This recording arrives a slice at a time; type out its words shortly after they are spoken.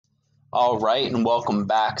All right, and welcome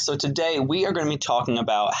back. So today we are going to be talking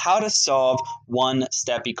about how to solve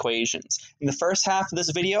one-step equations. In the first half of this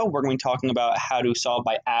video, we're going to be talking about how to solve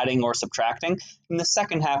by adding or subtracting. In the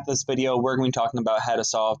second half of this video, we're going to be talking about how to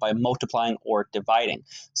solve by multiplying or dividing.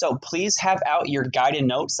 So please have out your guided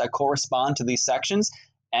notes that correspond to these sections,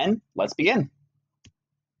 and let's begin.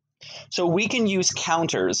 So we can use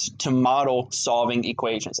counters to model solving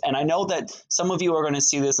equations. And I know that some of you are going to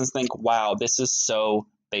see this and think, wow, this is so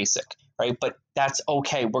basic, right? But that's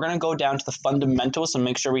okay. We're going to go down to the fundamentals and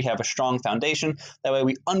make sure we have a strong foundation. That way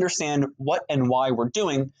we understand what and why we're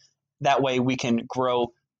doing. That way we can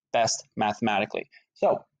grow best mathematically.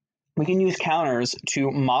 So we can use counters to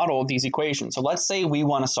model these equations. So let's say we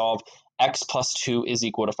want to solve x plus 2 is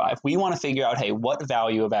equal to 5. We want to figure out, hey, what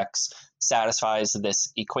value of x satisfies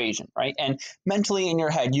this equation, right? And mentally in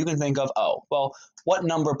your head, you can think of, oh, well, what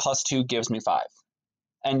number plus 2 gives me 5?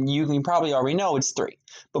 And you can probably already know it's 3.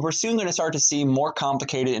 But we're soon going to start to see more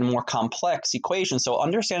complicated and more complex equations. So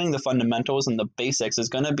understanding the fundamentals and the basics is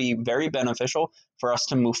going to be very beneficial for us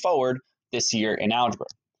to move forward this year in algebra.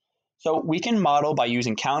 So we can model by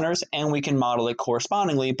using counters, and we can model it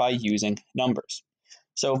correspondingly by using numbers.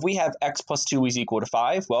 So if we have x plus 2 is equal to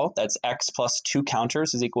 5, well, that's x plus 2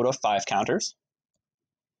 counters is equal to 5 counters.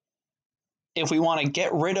 If we want to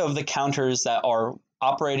get rid of the counters that are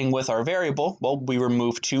operating with our variable, well, we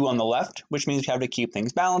remove 2 on the left, which means we have to keep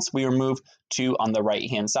things balanced. We remove 2 on the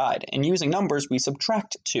right-hand side. And using numbers, we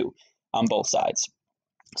subtract 2 on both sides.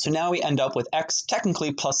 So now we end up with x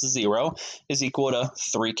technically plus 0 is equal to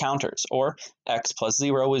 3 counters, or x plus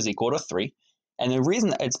 0 is equal to 3. And the reason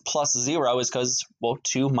that it's plus 0 is because, well,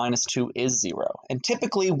 2 minus 2 is 0. And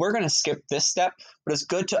typically, we're going to skip this step, but it's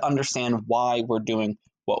good to understand why we're doing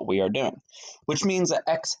what we are doing, which means that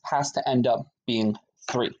x has to end up being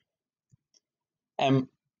 3. And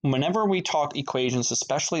whenever we talk equations,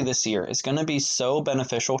 especially this year, it's going to be so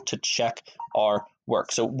beneficial to check our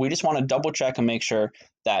work. So we just want to double check and make sure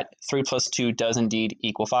that 3 plus 2 does indeed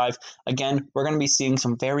equal 5. Again, we're going to be seeing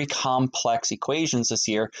some very complex equations this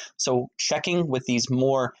year. So checking with these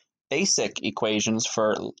more basic equations,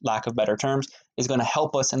 for lack of better terms, is going to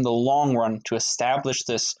help us in the long run to establish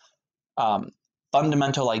this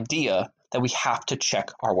fundamental idea that we have to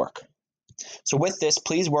check our work. So with this,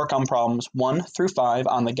 please work on problems 1 through 5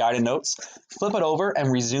 on the guided notes. Flip it over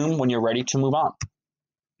and resume when you're ready to move on.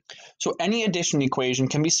 So any addition equation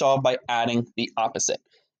can be solved by adding the opposite.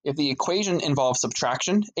 If the equation involves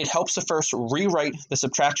subtraction, it helps to first rewrite the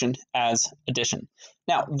subtraction as addition.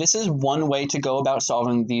 Now, this is one way to go about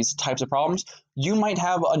solving these types of problems. You might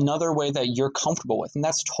have another way that you're comfortable with, and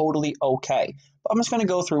that's totally okay. But I'm just going to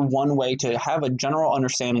go through one way to have a general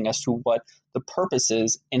understanding as to what the purpose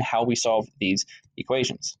is in how we solve these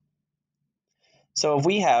equations. So if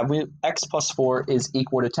we have x plus 4 is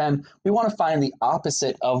equal to 10, we want to find the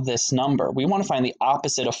opposite of this number. We want to find the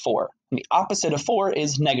opposite of 4. And the opposite of 4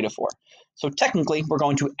 is negative 4. So technically, we're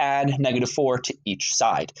going to add negative 4 to each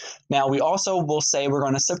side. Now, we also will say we're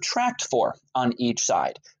going to subtract 4 on each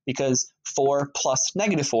side, because 4 plus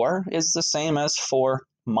negative 4 is the same as 4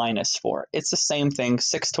 minus 4. It's the same thing,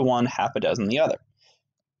 6 to 1, half a dozen the other.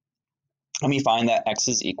 And we find that x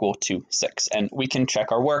is equal to 6. And we can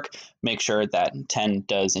check our work, make sure that 10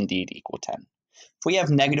 does indeed equal 10. If we have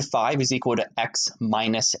negative 5 is equal to x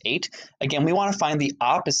minus 8, again, we want to find the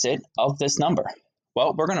opposite of this number.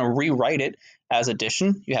 Well, we're going to rewrite it as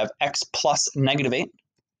addition. You have x plus negative 8,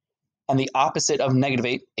 and the opposite of negative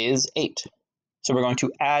 8 is 8. So we're going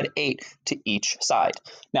to add 8 to each side.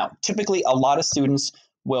 Now, typically, a lot of students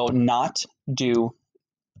will not do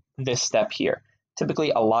this step here.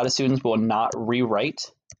 Typically, a lot of students will not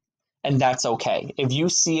rewrite, and that's okay. If you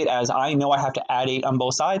see it as, I know I have to add 8 on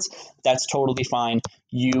both sides, that's totally fine.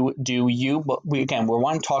 You do you, but we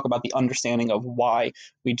want to talk about the understanding of why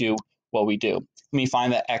we do what we do. We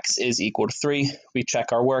find that x is equal to 3. We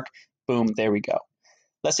check our work. Boom, there we go.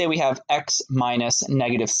 Let's say we have x minus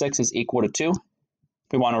negative 6 is equal to 2.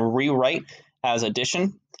 We want to rewrite as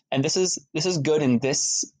addition, and this is good in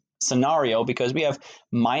this scenario because we have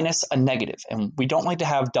minus a negative, and we don't like to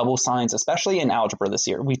have double signs, especially in algebra this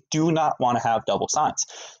year. We do not want to have double signs.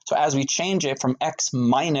 So as we change it from x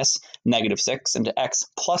minus negative 6 into x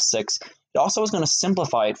plus 6, it also is going to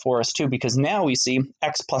simplify it for us too, because now we see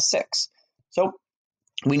x plus 6. So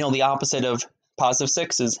we know the opposite of positive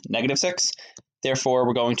 6 is negative 6. Therefore,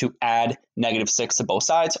 we're going to add negative 6 to both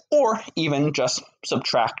sides, or even just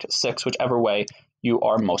subtract 6, whichever way you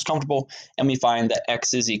are most comfortable, and we find that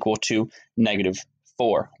x is equal to negative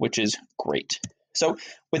 4, which is great. So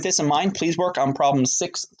with this in mind, please work on problems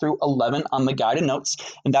 6 through 11 on the guided notes,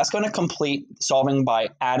 and that's going to complete solving by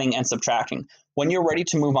adding and subtracting. When you're ready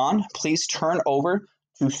to move on, please turn over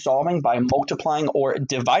to solving by multiplying or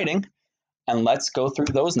dividing, and let's go through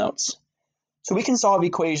those notes. So we can solve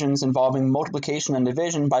equations involving multiplication and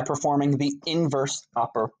division by performing the inverse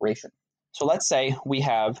operation. So let's say we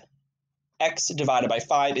have x divided by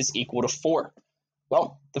 5 is equal to 4.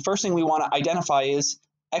 Well, the first thing we want to identify is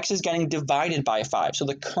x is getting divided by 5. So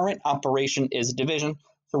the current operation is division.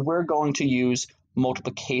 So we're going to use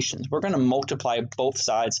multiplications. We're going to multiply both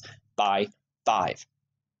sides by 5.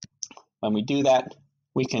 When we do that,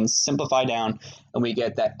 we can simplify down and we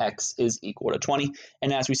get that x is equal to 20.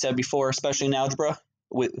 And as we said before, especially in algebra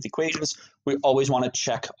with equations, we always want to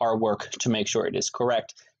check our work to make sure it is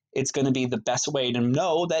correct. It's going to be the best way to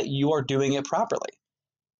know that you are doing it properly.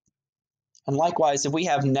 And likewise, if we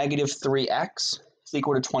have negative 3x is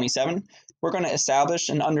equal to 27, we're going to establish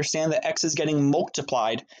and understand that x is getting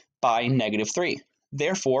multiplied by negative 3.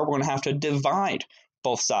 Therefore, we're going to have to divide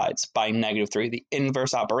both sides by negative 3, the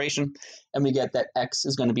inverse operation, and we get that x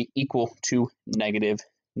is going to be equal to negative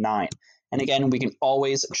 9. And again, we can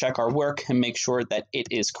always check our work and make sure that it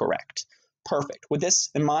is correct. Perfect. With this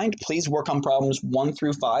in mind, please work on problems 1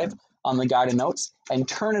 through 5 on the guided notes and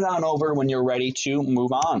turn it on over when you're ready to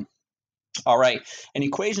move on. All right, an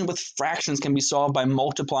equation with fractions can be solved by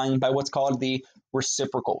multiplying by what's called the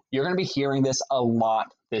reciprocal. You're going to be hearing this a lot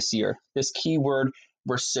this year, this keyword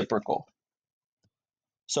reciprocal.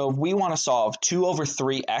 So if we want to solve 2 over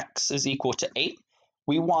 3x is equal to 8,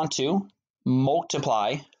 we want to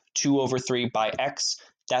multiply 2 over 3 by x.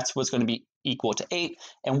 That's what's going to be equal to 8.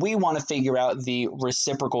 And we want to figure out the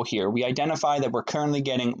reciprocal here. We identify that we're currently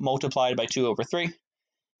getting multiplied by 2 over 3.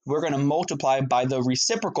 We're going to multiply by the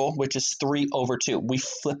reciprocal, which is 3 over 2. We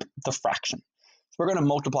flip the fraction. So we're going to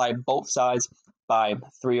multiply both sides by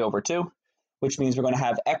 3 over 2, which means we're going to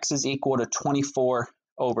have x is equal to 24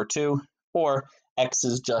 over 2, or x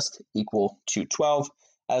is just equal to 12.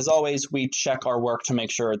 As always, we check our work to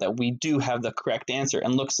make sure that we do have the correct answer,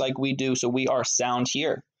 and looks like we do, so we are sound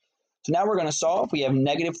here. So now we're going to solve. We have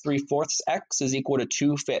negative 3/4 x is equal to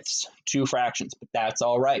 2/5, two fractions, but that's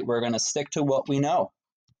all right. We're going to stick to what we know.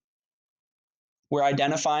 We're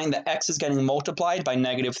identifying that x is getting multiplied by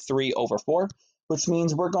negative 3 over 4, which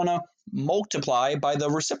means we're going to multiply by the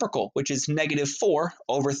reciprocal, which is negative 4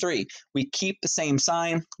 over 3. We keep the same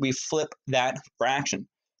sign, we flip that fraction.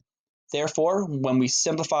 Therefore, when we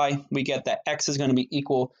simplify, we get that x is going to be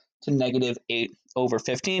equal to negative 8 over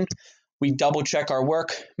 15. We double check our work,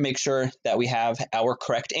 make sure that we have our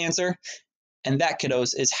correct answer. And that,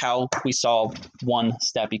 kiddos, is how we solve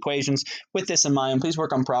one-step equations. With this in mind, please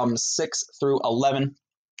work on problems 6 through 11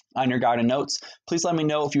 on your guided notes. Please let me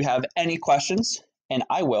know if you have any questions, and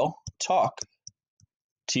I will talk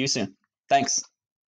to you soon. Thanks.